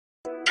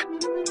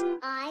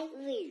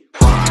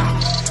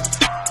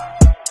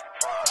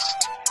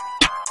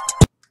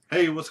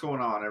Hey, what's going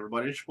on,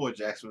 everybody? It's your boy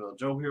Jacksonville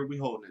Joe here. We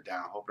holding it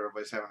down. Hope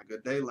everybody's having a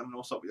good day. Let me know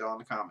what's up with y'all in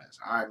the comments.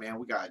 Alright, man,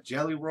 we got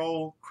Jelly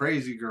Roll,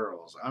 Crazy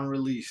Girls,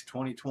 Unreleased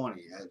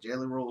 2020 at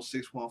Jelly Roll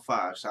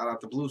 615. Shout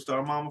out to Blue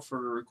Star Mama for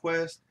the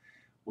request.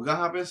 We gonna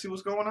hop in and see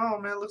what's going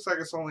on, man. Looks like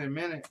it's only a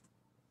minute.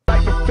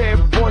 Like a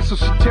fat boy, so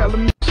she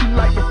telling me she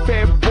like a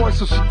fat boy,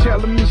 so she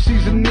telling me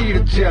she's in need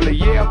of jelly.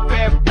 Yeah,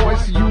 fat boy,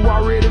 so you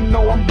already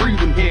know I'm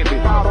breathing heavy.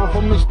 Bottle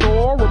from the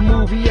store, a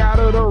movie out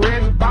of the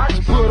red box,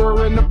 put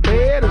her in the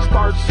bed and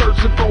start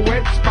searching for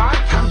wet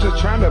spots. I'm just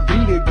trying to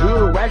beat it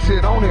good, wax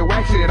it on it,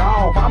 wax it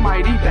off. I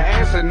might eat the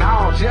ass and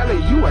all. Jelly,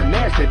 you a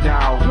nasty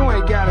dog. You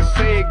ain't gotta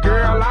say it,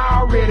 girl, I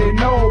already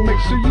know. Make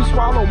sure you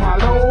swallow my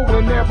load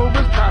whenever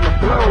it's time to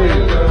blow. I'm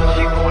in love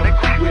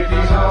with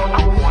these hoes.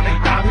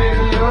 I'm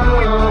in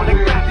love with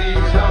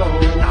these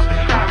hoes.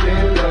 I'm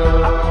in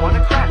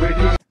love with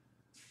these.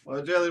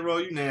 Well, Jelly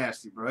Roll, you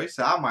nasty, bro. He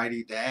said I might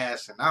eat the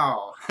ass and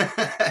all.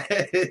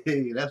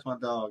 Hey, that's my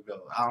dog,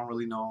 though. I don't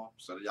really know him,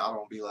 so y'all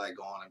don't be like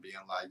going and being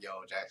like,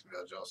 yo,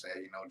 Jacksonville Joe said,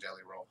 you know,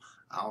 Jelly Roll.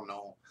 I don't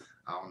know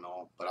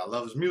him, but I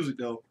love his music,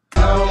 though.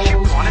 I'm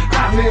in love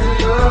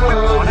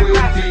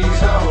with these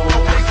hoes. I'm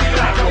in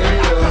love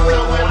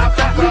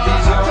with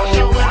these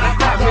hoes.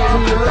 I'm in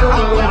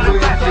love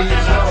with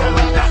these hoes.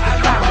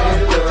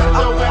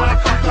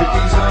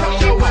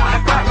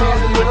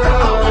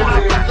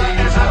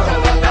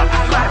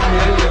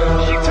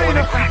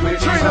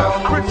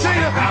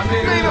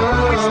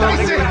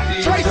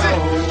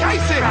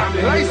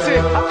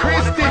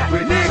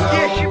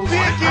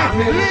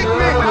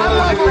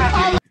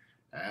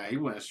 He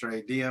went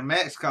straight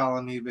DMX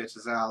calling these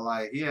bitches out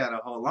like he had a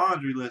whole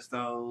laundry list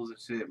of hoes and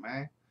shit,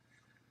 man.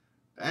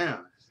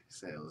 Damn. He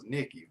said it was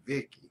Nikki,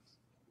 Vicky,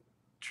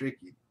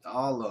 Tricky,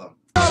 all of them.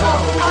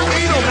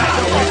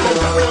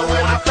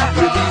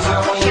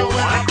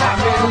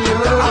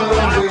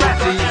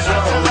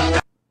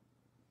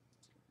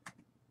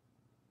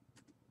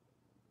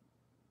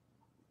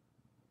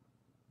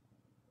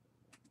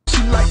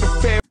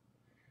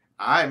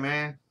 Alright,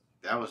 man.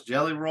 That was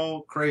Jelly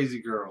Roll,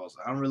 Crazy Girls,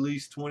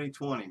 Unreleased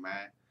 2020,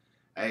 man.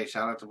 Hey,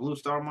 shout out to Blue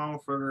Star Mama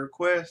for the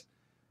request.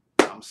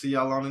 I'm going to see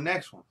y'all on the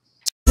next one.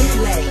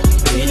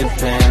 Peter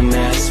Pan,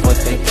 that's what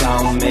they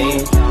call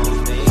me.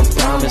 I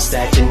promise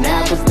that you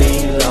never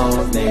be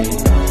lonely.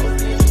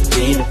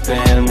 Peter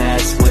Pan,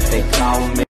 that's what they call me.